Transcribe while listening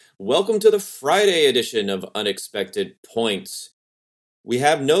Welcome to the Friday edition of Unexpected Points. We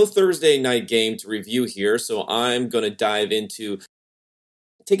have no Thursday night game to review here, so I'm going to dive into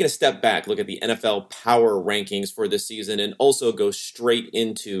taking a step back, look at the NFL power rankings for this season, and also go straight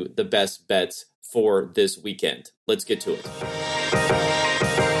into the best bets for this weekend. Let's get to it.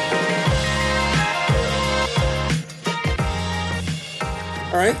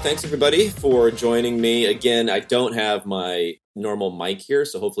 All right, thanks everybody for joining me. Again, I don't have my normal mic here,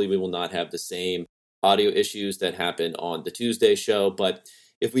 so hopefully we will not have the same audio issues that happened on the Tuesday show, but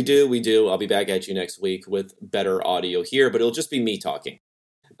if we do, we do. I'll be back at you next week with better audio here, but it'll just be me talking.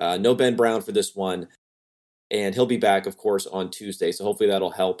 No Ben Brown for this one, and he'll be back, of course, on Tuesday, so hopefully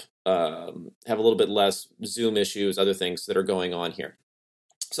that'll help have a little bit less Zoom issues, other things that are going on here.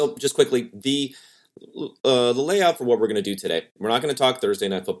 So just quickly, the layout for what we're going to do today. We're not going to talk Thursday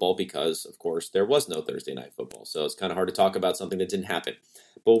Night Football because, of course, there was no Thursday Night Football, so it's kind of hard to talk about something that didn't happen.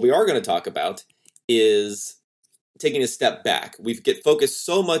 But what we are going to talk about is taking a step back. We get focused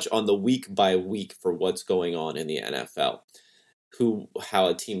so much on the week by week for what's going on in the NFL. How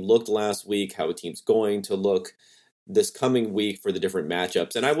a team looked last week, how a team's going to look this coming week for the different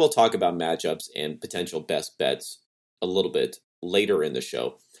matchups. And I will talk about matchups and potential best bets a little bit later in the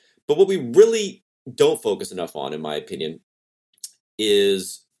show. But what we really don't focus enough on, in my opinion,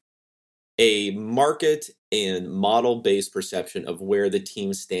 is a market and model-based perception of where the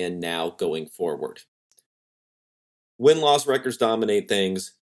teams stand now going forward. Win-loss records dominate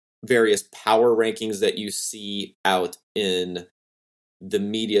things. Various power rankings that you see out in the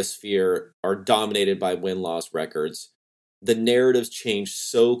media sphere are dominated by win-loss records. The narratives change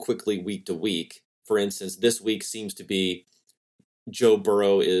so quickly week to week. For instance, this week seems to be Joe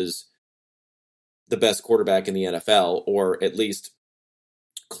Burrow is the best quarterback in the NFL, or at least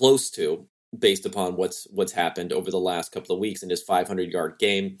close to, based upon what's happened over the last couple of weeks in his 500-yard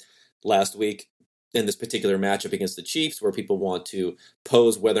game last week in this particular matchup against the Chiefs, where people want to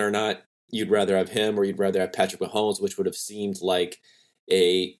pose whether or not you'd rather have him or you'd rather have Patrick Mahomes, which would have seemed like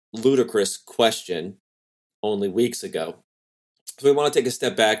a ludicrous question only weeks ago. So we want to take a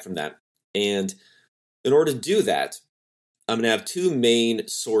step back from that. And in order to do that, I'm going to have two main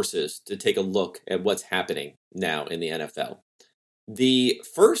sources to take a look at what's happening now in the NFL. The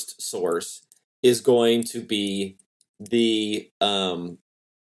first source is going to be the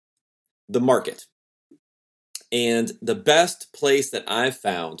market. And the best place that I've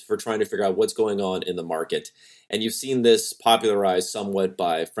found for trying to figure out what's going on in the market, and you've seen this popularized somewhat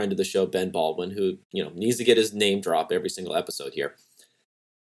by a friend of the show, Ben Baldwin, who needs to get his name dropped every single episode here,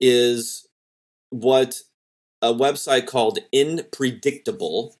 is what a website called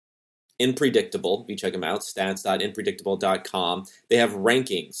Inpredictable, you check them out, stats.inpredictable.com. They have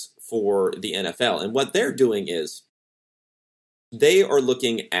rankings for the NFL. And what they're doing is they are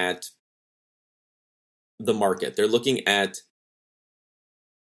looking at the market. They're looking at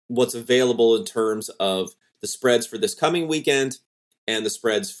what's available in terms of the spreads for this coming weekend and the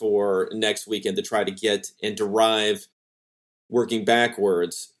spreads for next weekend to try to get and derive, working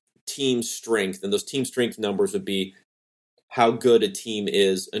backwards, team strength. And those team strength numbers would be how good a team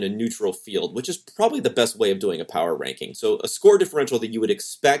is in a neutral field, which is probably the best way of doing a power ranking. So a score differential that you would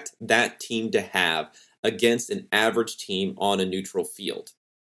expect that team to have against an average team on a neutral field.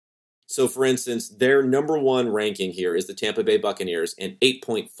 So, for instance, their number one ranking here is the Tampa Bay Buccaneers, and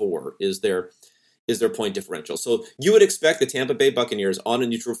 8.4 is their point differential. So you would expect the Tampa Bay Buccaneers on a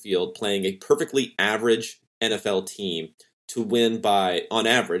neutral field playing a perfectly average NFL team to win by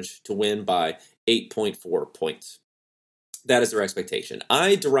 8.4 points. That is their expectation.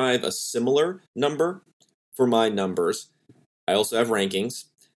 I derive a similar number for my numbers. I also have rankings.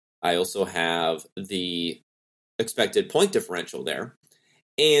 I also have the expected point differential there.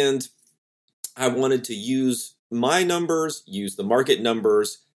 And I wanted to use my numbers, use the market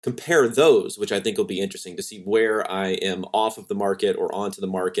numbers, compare those, which I think will be interesting to see where I am off of the market or onto the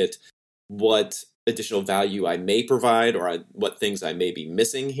market, what additional value I may provide, or what things I may be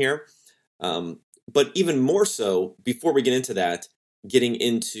missing here. But even more so, before we get into that, getting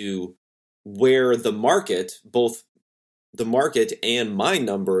into where the market, both the market and my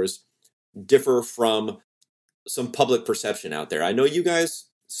numbers, differ from some public perception out there. I know you guys,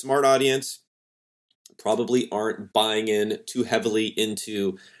 smart audience, probably aren't buying in too heavily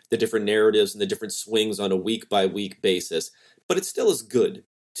into the different narratives and the different swings on a week-by-week basis, but it still is good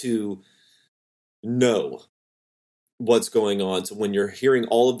to know what's going on. So when you're hearing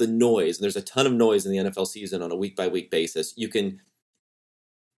all of the noise, and there's a ton of noise in the NFL season on a week-by-week basis, you can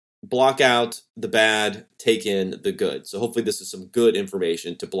block out the bad, take in the good. So hopefully this is some good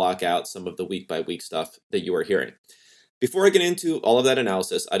information to block out some of the week-by-week stuff that you are hearing. Before I get into all of that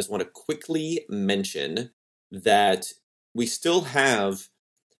analysis, I just want to quickly mention that we still have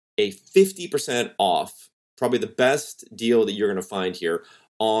a 50% off, probably the best deal that you're going to find here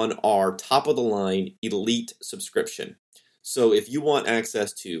on our top of the line elite subscription. So if you want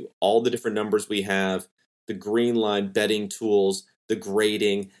access to all the different numbers we have, the green line betting tools, the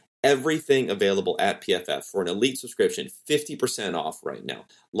grading, everything available at PFF for an elite subscription, 50% off right now.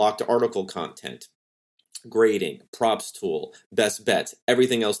 Locked article content, grading, props tool, best bets,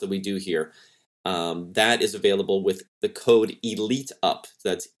 everything else that we do here. That is available with the code ELITEUP.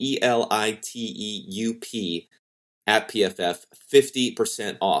 That's ELITEUP at PFF,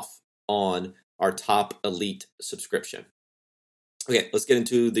 50% off on our top elite subscription. Okay, let's get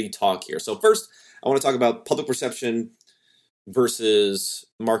into the talk here. So first, I want to talk about public perception versus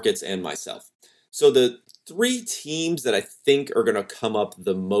markets and myself. So the three teams that I think are going to come up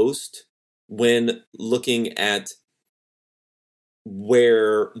the most when looking at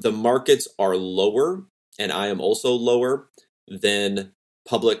where the markets are lower, and I am also lower than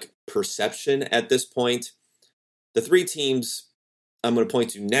public perception at this point. The three teams I'm going to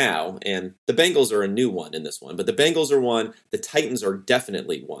point to now, and the Bengals are a new one in this one, but the Bengals are one, the Titans are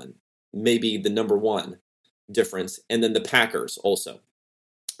definitely one, maybe the number one difference, and then the Packers also.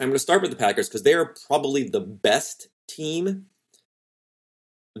 I'm going to start with the Packers because they are probably the best team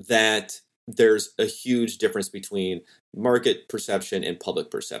that there's a huge difference between market perception and public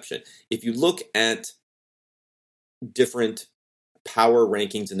perception. If you look at different power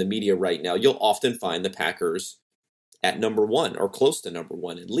rankings in the media right now, you'll often find the Packers at number one or close to number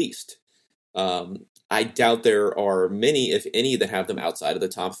one at least. I doubt there are many, if any, that have them outside of the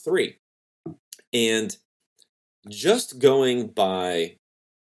top three. And just going by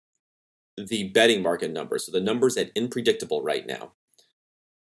the betting market numbers, so the numbers at Unpredictable right now,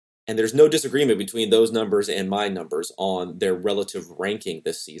 and there's no disagreement between those numbers and my numbers on their relative ranking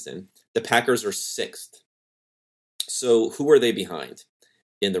this season. The Packers are sixth. So who are they behind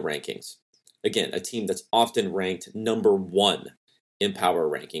in the rankings? Again, a team that's often ranked number one in power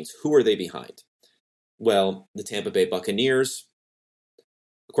rankings. Who are they behind? Well, the Tampa Bay Buccaneers,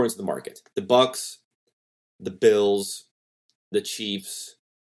 according to the market. The Bucs, the Bills, the Chiefs,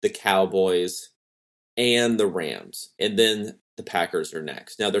 the Cowboys, and the Rams. And then the Packers are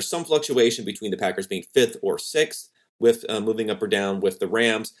next. Now, there's some fluctuation between the Packers being fifth or sixth, with moving up or down with the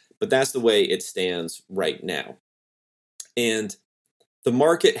Rams, but that's the way it stands right now. And the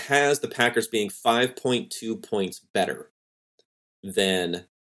market has the Packers being 5.2 points better than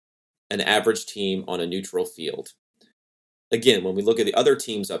an average team on a neutral field. Again, when we look at the other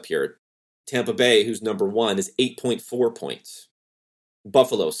teams up here, Tampa Bay, who's number one, is 8.4 points.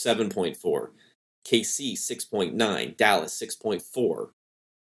 Buffalo, 7.4. KC, 6.9. Dallas, 6.4.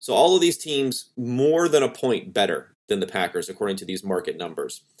 So all of these teams more than a point better than the Packers, according to these market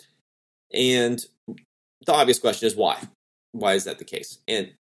numbers. And the obvious question is why? Why is that the case?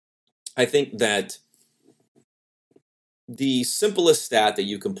 And I think that the simplest stat that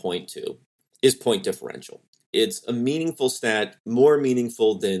you can point to is point differential. It's a meaningful stat, more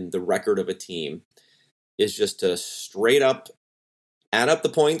meaningful than the record of a team, is just to straight up add up the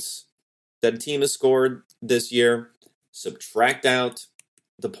points that a team has scored this year, subtract out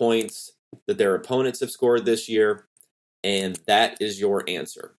the points that their opponents have scored this year, and that is your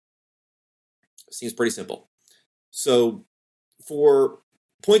answer. Seems pretty simple. So for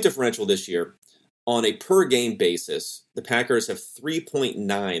point differential this year, on a per game basis, the Packers have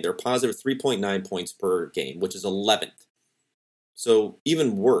 3.9. They're positive 3.9 points per game, which is 11th. So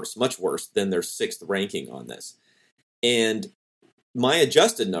even worse, much worse than their sixth ranking on this. And my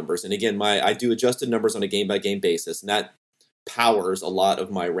adjusted numbers, and again, I do adjusted numbers on a game-by-game basis, and that powers a lot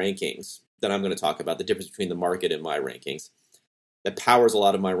of my rankings that I'm going to talk about, the difference between the market and my rankings. That powers a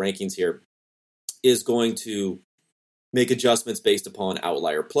lot of my rankings here is going to make adjustments based upon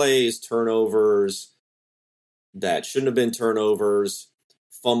outlier plays, turnovers that shouldn't have been turnovers,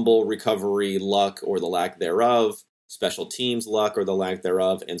 fumble recovery luck or the lack thereof, special teams luck or the lack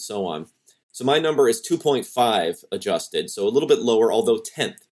thereof, and so on. So my number is 2.5 adjusted, so a little bit lower, although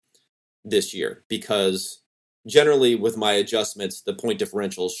 10th this year, because generally with my adjustments, the point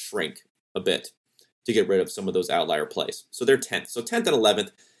differentials shrink a bit to get rid of some of those outlier plays. So they're 10th. So 10th and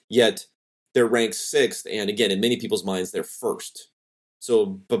 11th, yet they're ranked 6th, and again, in many people's minds, they're 1st. So,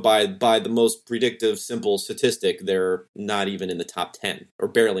 but by the most predictive, simple statistic, they're not even in the top 10, or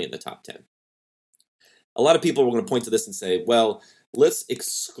barely in the top 10. A lot of people are going to point to this and say, well, let's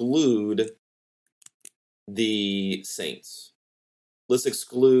exclude the Saints. Let's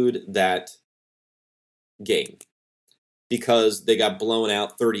exclude that game because they got blown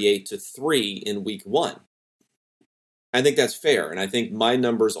out 38-3 in week 1. I think that's fair, and I think my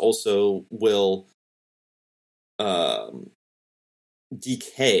numbers also will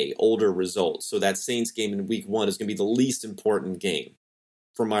decay older results. So that Saints game in week 1 is going to be the least important game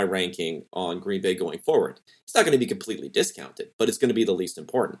for my ranking on Green Bay going forward. It's not going to be completely discounted, but it's going to be the least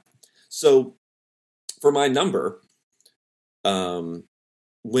important. So for my number,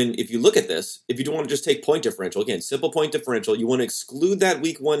 if you look at this, if you don't want to just take point differential, again, simple point differential, you want to exclude that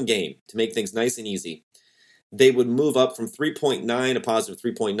week 1 game to make things nice and easy. They would move up from 3.9, a positive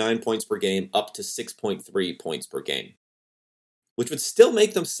 3.9 points per game, up to 6.3 points per game, which would still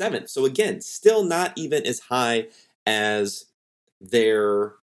make them 7th. So again, still not even as high as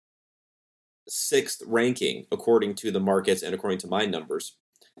their 6th ranking, according to the markets and according to my numbers.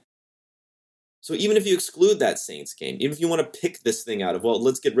 So even if you exclude that Saints game, even if you want to pick this thing out of, well,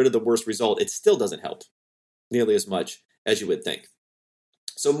 let's get rid of the worst result, it still doesn't help nearly as much as you would think.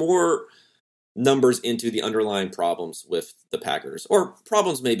 So more numbers into the underlying problems with the Packers, or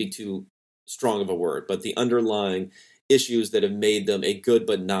problems may be too strong of a word, but the underlying issues that have made them a good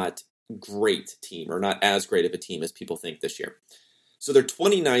but not great team, or not as great of a team as people think this year. So they're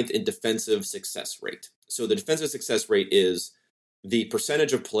 29th in defensive success rate. So the defensive success rate is the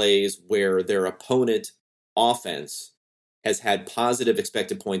percentage of plays where their opponent offense has had positive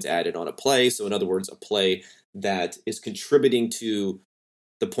expected points added on a play. So in other words, a play that is contributing to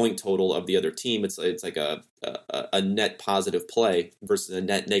the point total of the other team. It's like a net positive play versus a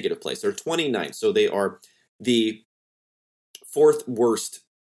net negative play. So they're 29th. So they are the 4th worst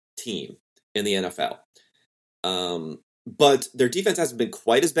team in the NFL. But their defense hasn't been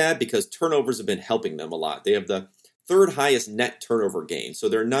quite as bad because turnovers have been helping them a lot. They have the 3rd highest net turnover gain. So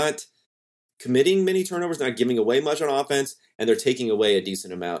they're not committing many turnovers, not giving away much on offense, and they're taking away a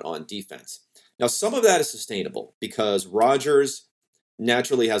decent amount on defense. Now, some of that is sustainable because Rodgers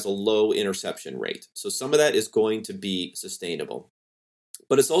naturally has a low interception rate. So some of that is going to be sustainable.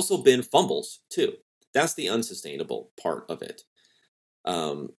 But it's also been fumbles, too. That's the unsustainable part of it.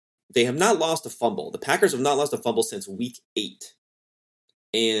 They have not lost a fumble. The Packers have not lost a fumble since week 8.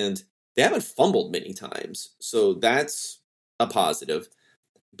 And they haven't fumbled many times. So that's a positive.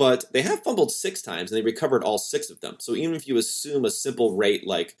 But they have fumbled 6 times, and they recovered all 6 of them. So even if you assume a simple rate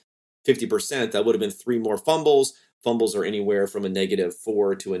like 50%, that would have been 3 more fumbles. Fumbles are anywhere from a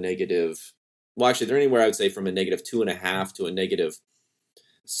 -4 to a negative... Well, actually, they're anywhere, I would say, from a -2.5 to a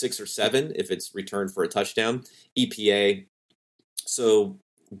 -6 or 7 if it's returned for a touchdown. EPA. So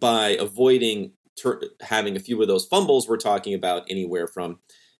by avoiding having a few of those fumbles, we're talking about anywhere from,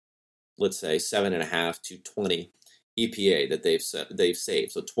 let's say, 7.5 to 20 EPA that they've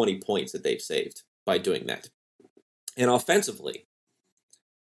saved. So 20 points that they've saved by doing that. And offensively,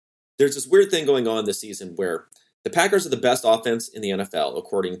 there's this weird thing going on this season where the Packers are the best offense in the NFL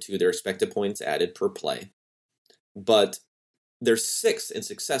according to their expected points added per play, but they're 6th in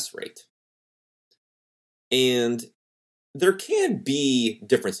success rate. And there can be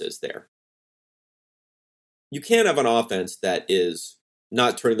differences there. You can have an offense that is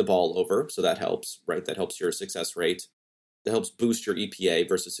not turning the ball over, so that helps, right? That helps your success rate. That helps boost your EPA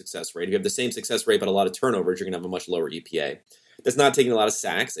versus success rate. If you have the same success rate but a lot of turnovers, you're going to have a much lower EPA. That's not taking a lot of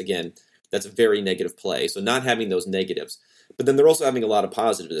sacks. Again, that's a very negative play. So not having those negatives. But then they're also having a lot of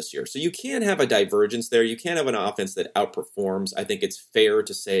positives this year. So you can have a divergence there. You can have an offense that outperforms. I think it's fair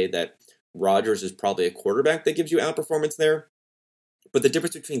to say that Rodgers is probably a quarterback that gives you outperformance there. But the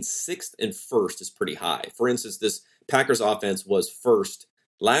difference between 6th and 1st is pretty high. For instance, this Packers offense was 1st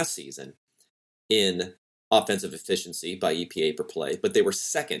last season in offensive efficiency by EPA per play, but they were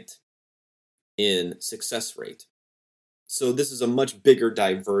 2nd in success rate. So this is a much bigger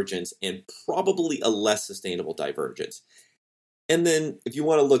divergence and probably a less sustainable divergence. And then if you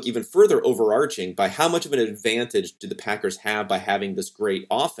want to look even further overarching, by how much of an advantage do the Packers have by having this great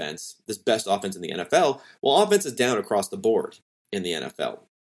offense, this best offense in the NFL? Well, offense is down across the board in the NFL.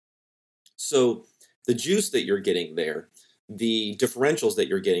 So the juice that you're getting there, the differentials that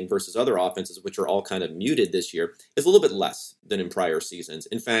you're getting versus other offenses, which are all kind of muted this year, is a little bit less than in prior seasons.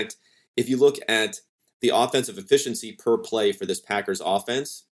 In fact, if you look at the offensive efficiency per play for this Packers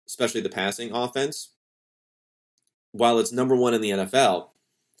offense, especially the passing offense, while it's number 1 in the NFL,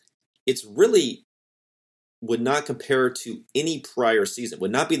 it's really would not compare to any prior season,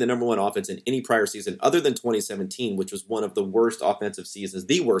 would not be the number 1 offense in any prior season other than 2017, which was one of the worst offensive seasons,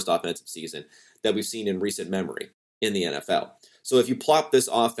 the worst offensive season that we've seen in recent memory in the NFL. So if you plop this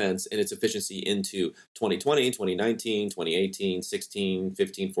offense and its efficiency into 2020, 2019, 2018, 16,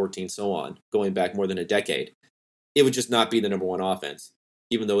 15, 14, so on, going back more than a decade, it would just not be the number 1 offense,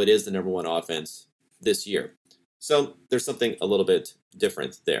 even though it is the number 1 offense this year. So there's something a little bit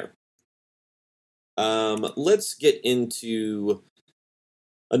different there. Let's get into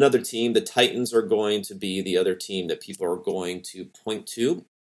another team. The Titans are going to be the other team that people are going to point to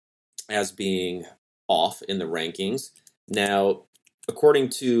as being off in the rankings. Now, according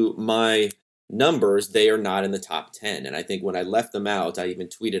to my numbers, they are not in the top 10. And I think when I left them out, I even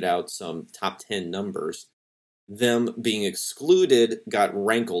tweeted out some top 10 numbers. Them being excluded got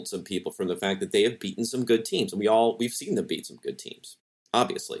rankled some people from the fact that they have beaten some good teams. And we've seen them beat some good teams.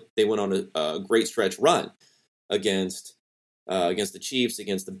 Obviously, they went on a great stretch run against the Chiefs,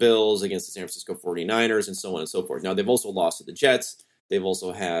 against the Bills, against the San Francisco 49ers, and so on and so forth. Now, they've also lost to the Jets. They've also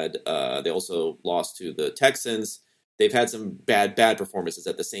lost to the Texans. They've had some bad performances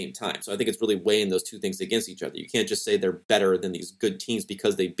at the same time. So I think it's really weighing those two things against each other. You can't just say they're better than these good teams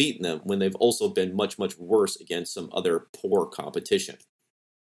because they've beaten them when they've also been much, much worse against some other poor competition.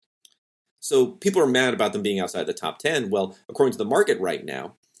 So people are mad about them being outside the top 10. Well, according to the market right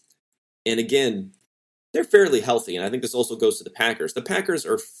now, and again, they're fairly healthy, and I think this also goes to the Packers. The Packers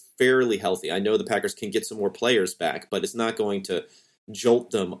are fairly healthy. I know the Packers can get some more players back, but it's not going to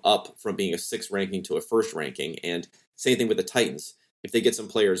jolt them up from being a 6th ranking to a 1st ranking. And same thing with the Titans. If they get some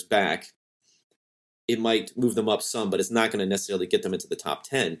players back, it might move them up some, but it's not going to necessarily get them into the top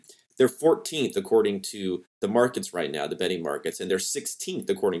 10. They're 14th according to the markets right now, the betting markets, and they're 16th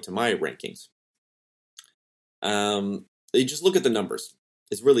according to my rankings. You just look at the numbers.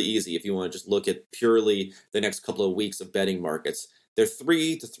 It's really easy if you want to just look at purely the next couple of weeks of betting markets. They're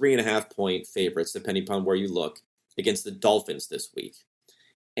 3 to 3.5 point favorites, depending upon where you look, against the Dolphins this week.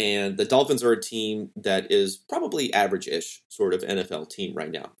 And the Dolphins are a team that is probably average-ish sort of NFL team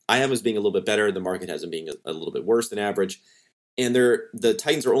right now. I have them as being a little bit better. The market has them being a little bit worse than average. And the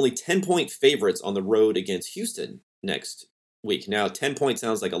Titans are only 10-point favorites on the road against Houston next week. Now, 10 points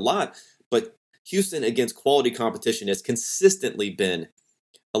sounds like a lot, but Houston against quality competition has consistently been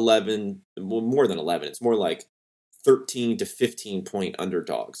 11, well, more than 11. It's more like 13 to 15 point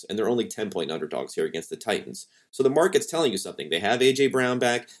underdogs, and they're only 10-point underdogs here against the Titans. So the market's telling you something. They have A.J. Brown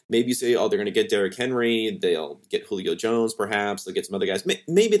back. Maybe you say, oh, they're going to get Derrick Henry. They'll get Julio Jones, perhaps. They'll get some other guys.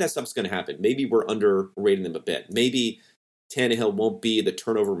 Maybe that stuff's going to happen. Maybe we're underrating them a bit. Maybe Tannehill won't be the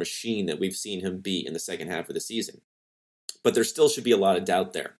turnover machine that we've seen him be in the second half of the season. But there still should be a lot of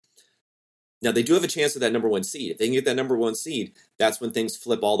doubt there. Now, they do have a chance at that number 1 seed. If they can get that number 1 seed, that's when things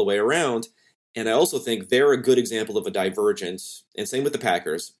flip all the way around. And I also think they're a good example of a divergence, and same with the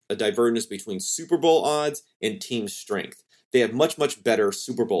Packers, a divergence between Super Bowl odds and team strength. They have much, much better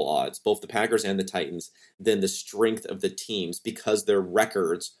Super Bowl odds, both the Packers and the Titans, than the strength of the teams because their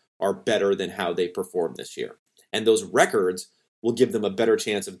records are better than how they performed this year. And those records will give them a better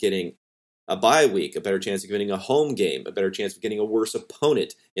chance of getting a bye week, a better chance of getting a home game, a better chance of getting a worse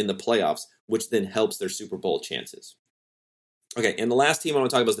opponent in the playoffs, which then helps their Super Bowl chances. Okay, and the last team I want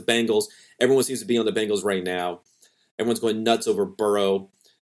to talk about is the Bengals. Everyone seems to be on the Bengals right now. Everyone's going nuts over Burrow.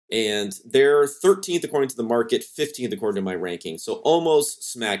 And they're 13th according to the market, 15th according to my ranking. So almost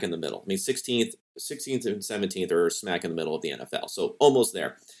smack in the middle. I mean, 16th and 17th are smack in the middle of the NFL. So almost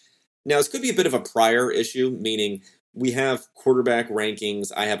there. Now, this could be a bit of a prior issue, meaning we have quarterback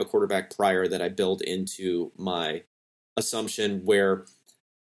rankings. I have a quarterback prior that I build into my assumption where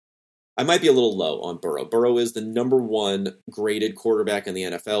I might be a little low on Burrow. Burrow is the number 1 graded quarterback in the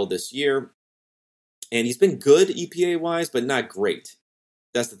NFL this year. And he's been good EPA-wise, but not great.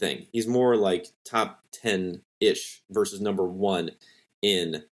 That's the thing. He's more like top 10-ish versus number 1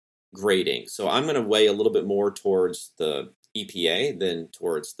 in grading. So I'm going to weigh a little bit more towards the EPA than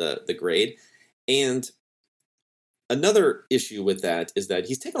towards the grade. And another issue with that is that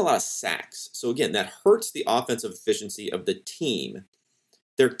he's taken a lot of sacks. So again, that hurts the offensive efficiency of the team.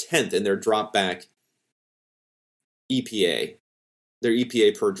 They're 10th in their drop back EPA, their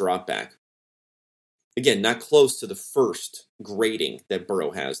EPA per drop back. Again, not close to the first grading that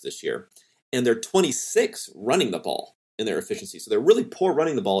Burrow has this year. And they're 26th running the ball in their efficiency. So they're really poor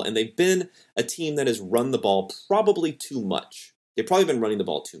running the ball, and they've been a team that has run the ball probably too much. They've probably been running the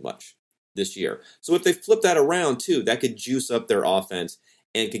ball too much this year. So if they flip that around too, that could juice up their offense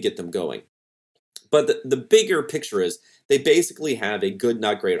and could get them going. But the bigger picture is they basically have a good,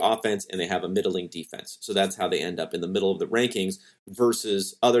 not great offense, and they have a middling defense. So that's how they end up in the middle of the rankings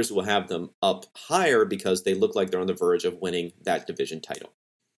versus others who will have them up higher because they look like they're on the verge of winning that division title.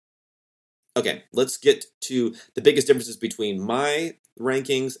 Okay, let's get to the biggest differences between my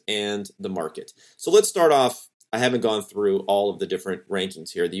rankings and the market. So let's start off. I haven't gone through all of the different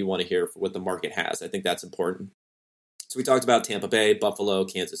rankings here that you want to hear for what the market has. I think that's important. So we talked about Tampa Bay, Buffalo,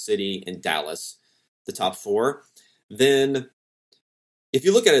 Kansas City, and Dallas, the top 4. Then, if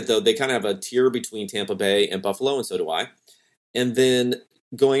you look at it, though, they kind of have a tier between Tampa Bay and Buffalo, and so do I. And then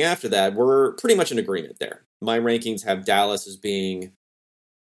going after that, we're pretty much in agreement there. My rankings have Dallas as being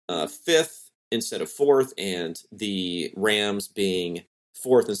fifth instead of fourth, and the Rams being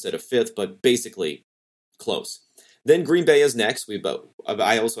fourth instead of fifth, but basically close. Then Green Bay is next.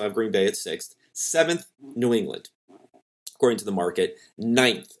 I also have Green Bay at sixth. Seventh, New England, according to the market.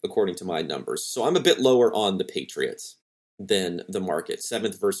 Ninth, according to my numbers. So I'm a bit lower on the Patriots than the market.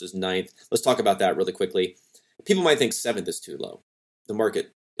 Seventh versus ninth. Let's talk about that really quickly. People might think seventh is too low. The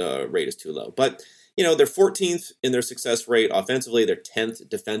market rate is too low. But, they're 14th in their success rate offensively. They're 10th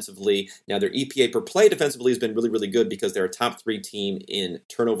defensively. Now, their EPA per play defensively has been really, really good because they're a top 3 team in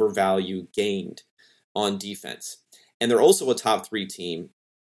turnover value gained on defense. And they're also a top 3 team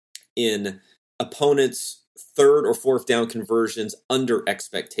in opponents' third or fourth down conversions under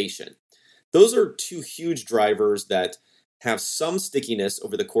expectation. Those are 2 huge drivers that have some stickiness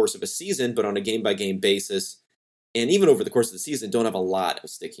over the course of a season, but on a game-by-game basis, and even over the course of the season, don't have a lot of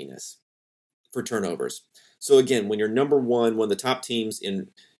stickiness for turnovers. So again, when you're number one of the top teams in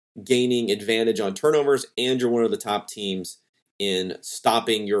gaining advantage on turnovers, and you're one of the top teams in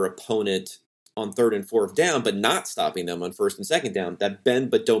stopping your opponent on third and fourth down, but not stopping them on first and second down, that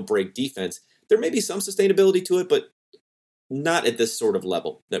bend but don't break defense, there may be some sustainability to it, but not at this sort of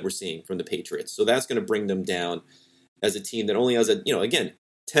level that we're seeing from the Patriots. So that's going to bring them down as a team that only has a, again,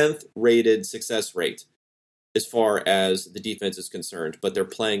 10th rated success rate as far as the defense is concerned, but they're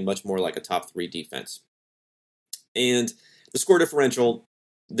playing much more like a top 3 defense. And the score differential,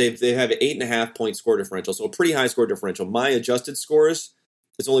 they have an 8.5 point score differential, so a pretty high score differential. My adjusted scores,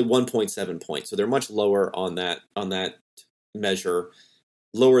 it's only 1.7 points, so they're much lower on that measure,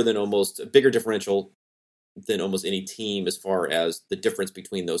 lower than a bigger differential than almost any team as far as the difference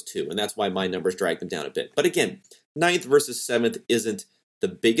between those two, and that's why my numbers drag them down a bit. But again, 9th versus 7th isn't the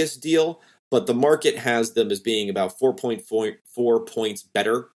biggest deal, but the market has them as being about 4.4 points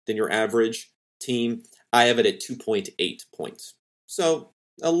better than your average team. I have it at 2.8 points, so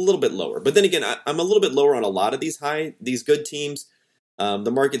a little bit lower. But then again, I'm a little bit lower on a lot of these good teams.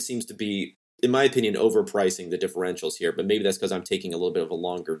 The market seems to be, in my opinion, overpricing the differentials here, but maybe that's because I'm taking a little bit of a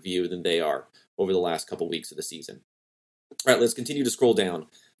longer view than they are over the last couple weeks of the season. All right, let's continue to scroll down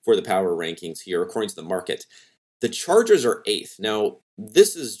for the power rankings here according to the market. The Chargers are 8th. Now,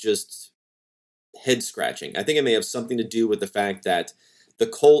 this is just head-scratching. I think it may have something to do with the fact that the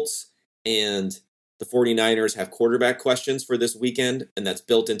Colts and the 49ers have quarterback questions for this weekend, and that's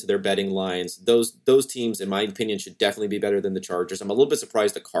built into their betting lines. Those teams, in my opinion, should definitely be better than the Chargers. I'm a little bit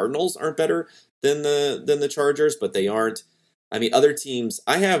surprised the Cardinals aren't better than the Chargers, but they aren't. I mean, other teams,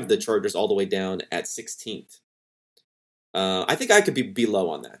 I have the Chargers all the way down at 16th. I think I could be low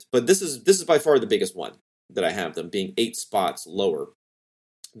on that, but this is by far the biggest one that I have them being 8 spots lower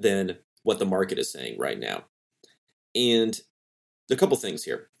than what the market is saying right now. And a couple things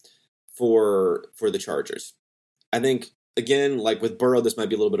here for the Chargers. I think, again, like with Burrow, this might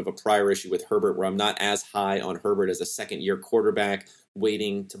be a little bit of a prior issue with Herbert, where I'm not as high on Herbert as a second-year quarterback,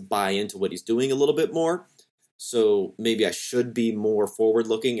 waiting to buy into what he's doing a little bit more. So maybe I should be more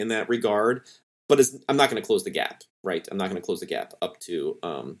forward-looking in that regard. But I'm not going to close the gap, right? I'm not going to close the gap up to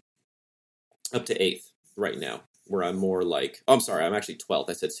 8th right now, where I'm more like, I'm sorry, I'm actually 12th.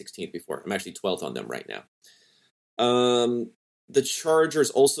 I said 16th before. I'm actually 12th on them right now. The Chargers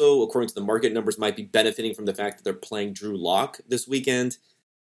also, according to the market numbers, might be benefiting from the fact that they're playing Drew Lock this weekend.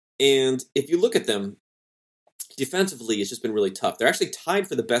 And if you look at them, defensively, it's just been really tough. They're actually tied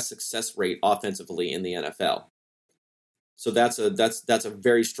for the best success rate offensively in the NFL. So that's a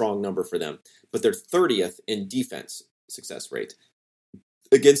very strong number for them. But they're 30th in defense success rate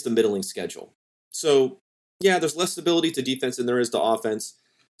against a middling schedule. So, yeah, there's less stability to defense than there is to offense.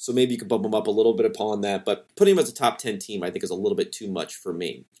 So maybe you could bump them up a little bit upon that. But putting them as a top 10 team, I think, is a little bit too much for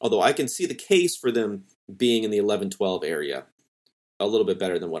me. Although I can see the case for them being in the 11-12 area a little bit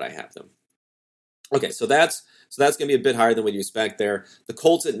better than what I have them. Okay, so that's going to be a bit higher than what you expect there. The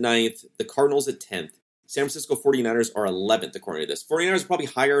Colts at 9th, the Cardinals at 10th. San Francisco 49ers are 11th, according to this. 49ers are probably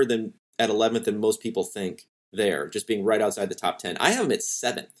higher than at 11th than most people think there, just being right outside the top 10. I have them at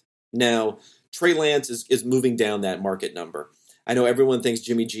 7th. Now, Trey Lance is moving down that market number. I know everyone thinks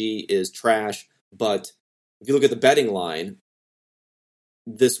Jimmy G is trash, but if you look at the betting line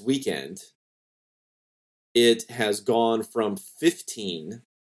this weekend, it has gone from 15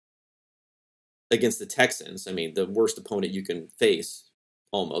 against the Texans. I mean, the worst opponent you can face,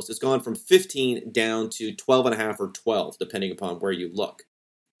 almost. It's gone from 15 down to 12.5 or 12, depending upon where you look.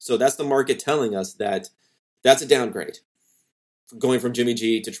 So that's the market telling us that that's a downgrade, going from Jimmy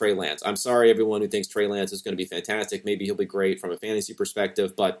G to Trey Lance. I'm sorry, everyone who thinks Trey Lance is going to be fantastic. Maybe he'll be great from a fantasy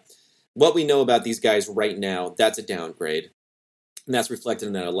perspective, but what we know about these guys right now, that's a downgrade. And that's reflected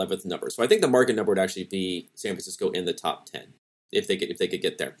in that 11th number. So I think the market number would actually be San Francisco in the top 10 if they could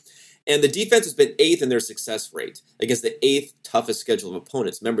get there. And the defense has been 8th in their success rate against the 8th toughest schedule of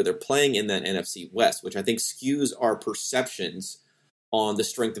opponents. Remember, they're playing in that NFC West, which I think skews our perceptions on the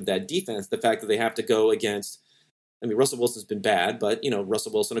strength of that defense. The fact that they have to go against, Russell Wilson's been bad, but,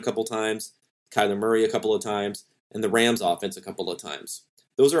 Russell Wilson a couple times, Kyler Murray a couple of times, and the Rams offense a couple of times.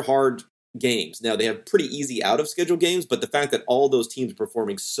 Those are hard games. Now, they have pretty easy out-of-schedule games, but the fact that all those teams are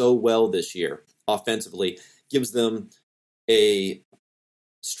performing so well this year offensively gives them a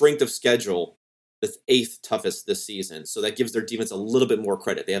strength of schedule that's 8th toughest this season. So that gives their defense a little bit more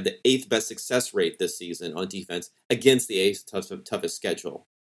credit. They have the 8th best success rate this season on defense against the 8th toughest schedule.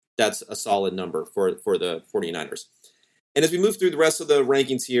 That's a solid number for the 49ers. And as we move through the rest of the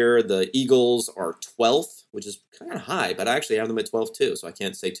rankings here, the Eagles are 12th, which is kind of high, but I actually have them at 12th too, so I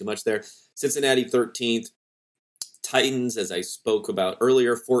can't say too much there. Cincinnati 13th. Titans, as I spoke about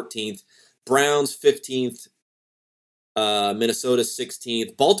earlier, 14th. Browns 15th. Minnesota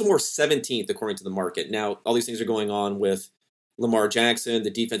 16th, Baltimore 17th, according to the market. Now, all these things are going on with Lamar Jackson, the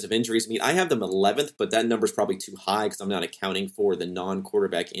defensive injuries. I have them 11th, but that number is probably too high because I'm not accounting for the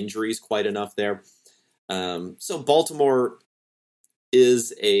non-quarterback injuries quite enough there. So Baltimore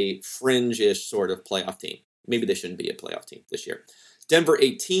is a fringe-ish sort of playoff team. Maybe they shouldn't be a playoff team this year. Denver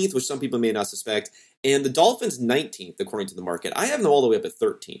 18th, which some people may not suspect, and the Dolphins 19th, according to the market. I have them all the way up at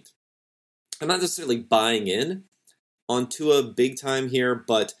 13th. I'm not necessarily buying in on Tua big time here,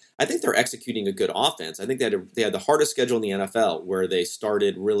 but I think they're executing a good offense. I think they had the hardest schedule in the NFL where they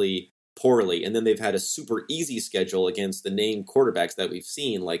started really poorly, and then they've had a super easy schedule against the named quarterbacks that we've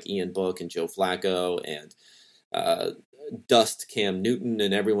seen, like Ian Book and Joe Flacco and Dust Cam Newton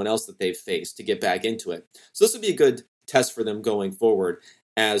and everyone else that they've faced to get back into it. So this will be a good test for them going forward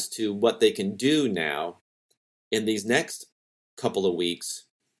as to what they can do now in these next couple of weeks.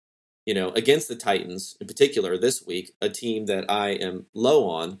 Against the Titans in particular this week, a team that I am low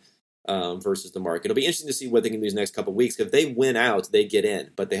on versus the market. It'll be interesting to see what they can do these next couple of weeks. If they win out, they get in,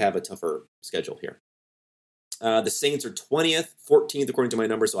 but they have a tougher schedule here. The Saints are 20th, 14th according to my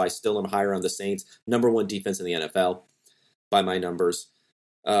numbers, so I still am higher on the Saints. Number 1 defense in the NFL by my numbers.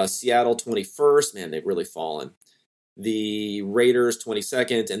 Seattle 21st. Man, they've really fallen. The Raiders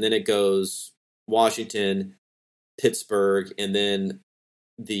 22nd, and then it goes Washington, Pittsburgh, and then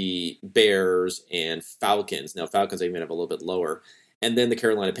the Bears and Falcons. Now, Falcons I even have a little bit lower, and then the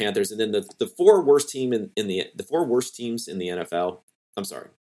Carolina Panthers, and then the 4 worst teams in the 4 worst teams in the NFL. I'm sorry,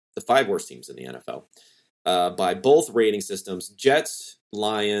 the 5 worst teams in the NFL by both rating systems: Jets,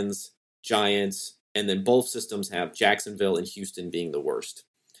 Lions, Giants, and then both systems have Jacksonville and Houston being the worst.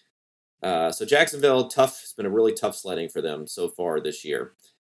 So Jacksonville, tough. It's been a really tough sledding for them so far this year,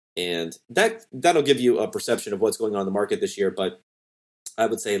 and that'll give you a perception of what's going on in the market this year, but I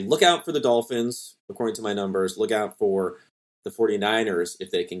would say look out for the Dolphins, according to my numbers. Look out for the 49ers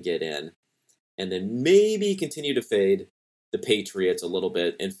if they can get in. And then maybe continue to fade the Patriots a little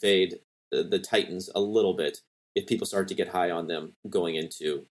bit and fade the Titans a little bit if people start to get high on them going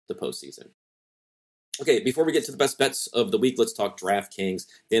into the postseason. Okay, before we get to the best bets of the week, let's talk DraftKings.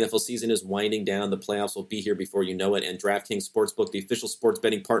 The NFL season is winding down. The playoffs will be here before you know it. And DraftKings Sportsbook, the official sports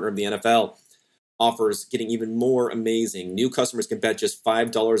betting partner of the NFL, offers getting even more amazing. New customers can bet just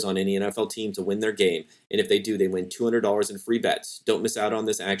 $5 on any NFL team to win their game, and if they do, they win $200 in free bets. Don't miss out on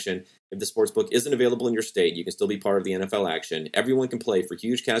this action. If the sportsbook isn't available in your state, you can still be part of the NFL action. Everyone can play for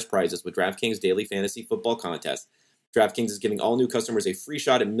huge cash prizes with DraftKings Daily Fantasy Football Contest. DraftKings is giving all new customers a free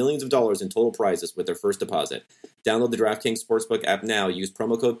shot at millions of dollars in total prizes with their first deposit. Download the DraftKings Sportsbook app now. Use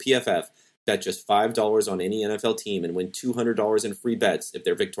promo code PFF. Bet just $5 on any NFL team and win $200 in free bets if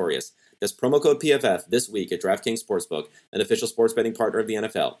they're victorious. That's promo code PFF this week at DraftKings Sportsbook, an official sports betting partner of the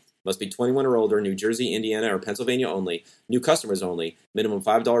NFL. Must be 21 or older, New Jersey, Indiana, or Pennsylvania only. New customers only. Minimum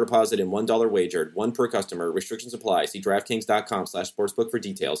 $5 deposit and $1 wagered. 1 per customer. Restrictions apply. See DraftKings.com/sportsbook for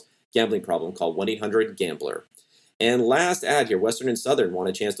details. Gambling problem? Call 1-800-GAMBLER. And last ad here, Western and Southern want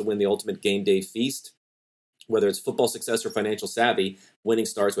a chance to win the ultimate game day feast. Whether it's football success or financial savvy, winning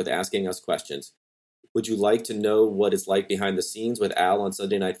starts with asking us questions. Would you like to know what it's like behind the scenes with Al on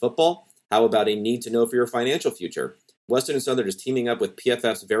Sunday Night Football? How about a need to know for your financial future? Western and Southern is teaming up with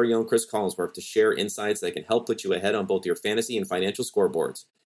PFF's very own Chris Collinsworth to share insights that can help put you ahead on both your fantasy and financial scoreboards.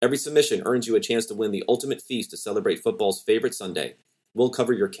 Every submission earns you a chance to win the ultimate feast to celebrate football's favorite Sunday. We'll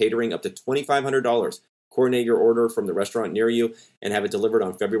cover your catering up to $2,500, coordinate your order from the restaurant near you, and have it delivered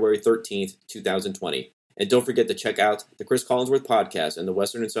on February 13th, 2020. And don't forget to check out the Chris Collinsworth podcast and the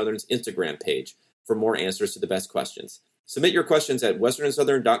Western and Southern's Instagram page for more answers to the best questions. Submit your questions at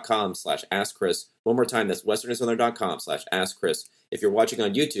westernsouthern.com/askchris. One more time, that's westernsouthern.com/askchris. If you're watching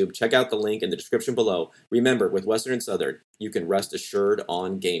on YouTube, check out the link in the description below. Remember, with Western and Southern, you can rest assured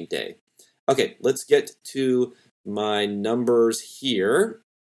on game day. Okay, let's get to my numbers here.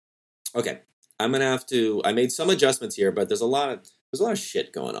 Okay, I'm gonna have to. I made some adjustments here, but there's a lot of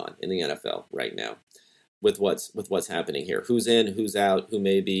shit going on in the NFL right now with what's happening here. Who's in, who's out, who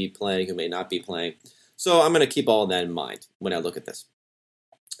may be playing, who may not be playing. So I'm gonna keep all of that in mind when I look at this.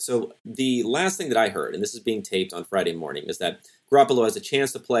 So the last thing that I heard, and this is being taped on Friday morning, is that Garoppolo has a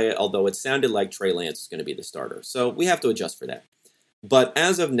chance to play, although it sounded like Trey Lance is going to be the starter. So we have to adjust for that. But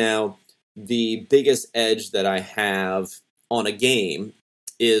as of now, the biggest edge that I have on a game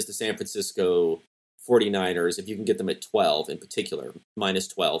is the San Francisco 49ers, if you can get them at 12 in particular, minus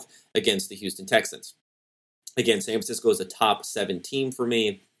 12, against the Houston Texans. Again, San Francisco is a top 7 team for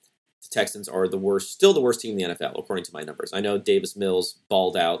me. The Texans are still the worst team in the NFL, according to my numbers. I know Davis Mills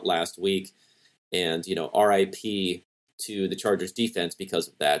balled out last week, and, RIP to the Chargers defense because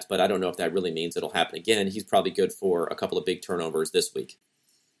of that, but I don't know if that really means it'll happen again. He's probably good for a couple of big turnovers this week.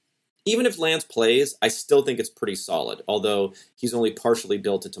 Even if Lance plays, I still think it's pretty solid, although he's only partially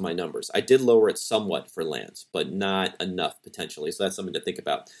built into my numbers. I did lower it somewhat for Lance, but not enough potentially, so that's something to think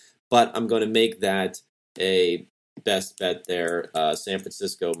about. But I'm going to make that a best bet there, San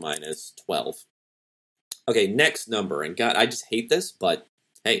Francisco minus 12. Okay, next number, and God, I just hate this, but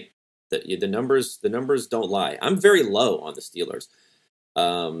hey, the numbers don't lie. I'm very low on the Steelers,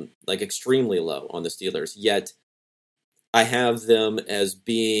 like extremely low on the Steelers. Yet I have them as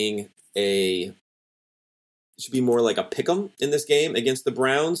being should be more like a pick'em in this game against the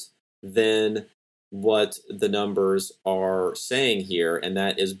Browns than what the numbers are saying here, and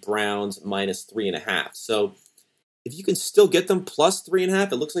that is Browns minus 3.5. So if you can still get them plus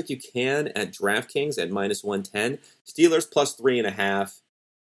 3.5, it looks like you can at DraftKings at minus 110. Steelers plus 3.5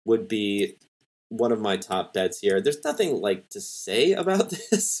 would be one of my top bets here. There's nothing to say about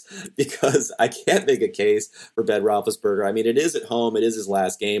this because I can't make a case for Ben Roethlisberger. I mean, it is at home. It is his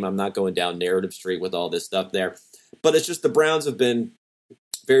last game. I'm not going down narrative street with all this stuff there. But it's just the Browns have been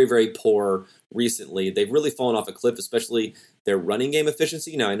very, very poor recently. They've really fallen off a cliff, especially their running game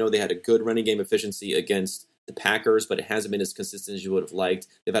efficiency. Now, I know they had a good running game efficiency against the Packers, but it hasn't been as consistent as you would have liked.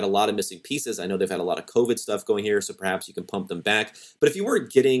 They've had a lot of missing pieces. I know they've had a lot of COVID stuff going here, so perhaps you can pump them back. But if you were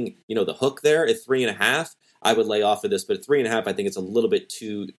getting, the hook there at 3.5, I would lay off of this. But at 3.5, I think it's a little bit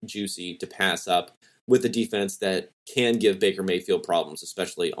too juicy to pass up with a defense that can give Baker Mayfield problems,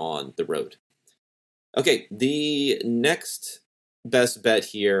 especially on the road. Okay, the next best bet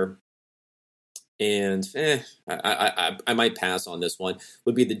here, and I might pass on this one,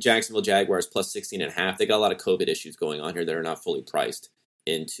 would be the Jacksonville Jaguars plus 16.5. They got a lot of COVID issues going on here that are not fully priced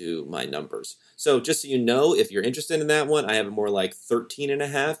into my numbers. So just so you know, if you're interested in that one, I have it more like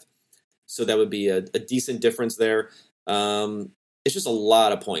 13.5. So that would be a decent difference there. It's just a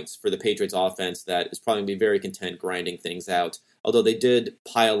lot of points for the Patriots offense that is probably going to be very content grinding things out. Although they did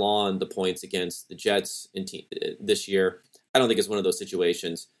pile on the points against the Jets this year, I don't think it's one of those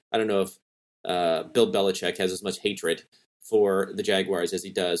situations. I don't know if Bill Belichick has as much hatred for the Jaguars as he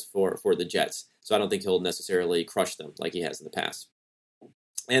does for the Jets. So I don't think he'll necessarily crush them like he has in the past.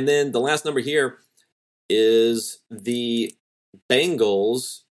 And then the last number here is the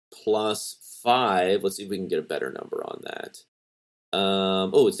Bengals plus 5. Let's see if we can get a better number on that.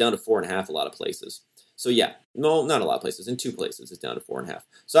 It's down to 4.5 a lot of places. So yeah, no, not a lot of places. In 2 places, it's down to 4.5.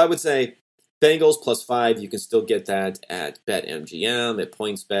 So I would say Bengals plus 5, you can still get that at BetMGM, at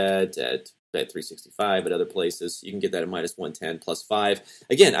PointsBet, at Bet365, at other places. You can get that at minus 110 plus 5.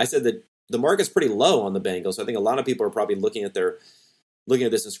 Again, I said that the market's pretty low on the Bengals. So I think a lot of people are probably looking at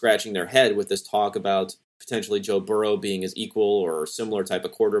this and scratching their head with this talk about potentially Joe Burrow being his equal or similar type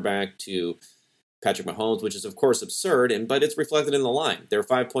of quarterback to Patrick Mahomes, which is of course absurd, but it's reflected in the line. They're a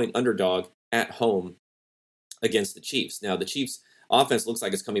 5-point underdog at home against the Chiefs. Now, the Chiefs' offense looks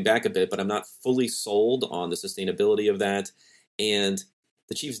like it's coming back a bit, but I'm not fully sold on the sustainability of that. And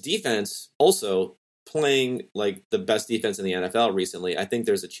the Chiefs' defense also playing like the best defense in the NFL recently. I think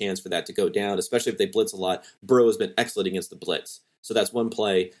there's a chance for that to go down, especially if they blitz a lot. Burrow has been excellent against the blitz. So that's one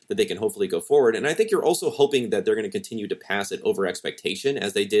play that they can hopefully go forward. And I think you're also hoping that they're going to continue to pass it over expectation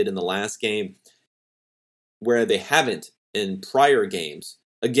as they did in the last game, where they haven't in prior games.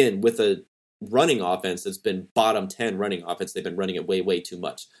 Again, with a running offense that's been bottom 10 running offense, they've been running it way, way too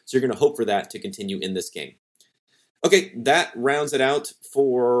much. So you're going to hope for that to continue in this game. Okay, that rounds it out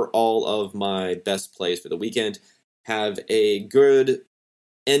for all of my best plays for the weekend. Have a good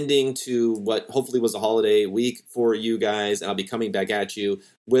ending to what hopefully was a holiday week for you guys. And I'll be coming back at you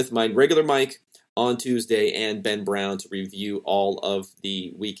with my regular mic on Tuesday and Ben Brown to review all of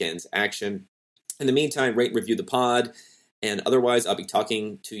the weekend's action. In the meantime, rate and review the pod. And otherwise, I'll be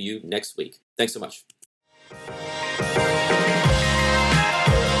talking to you next week. Thanks so much.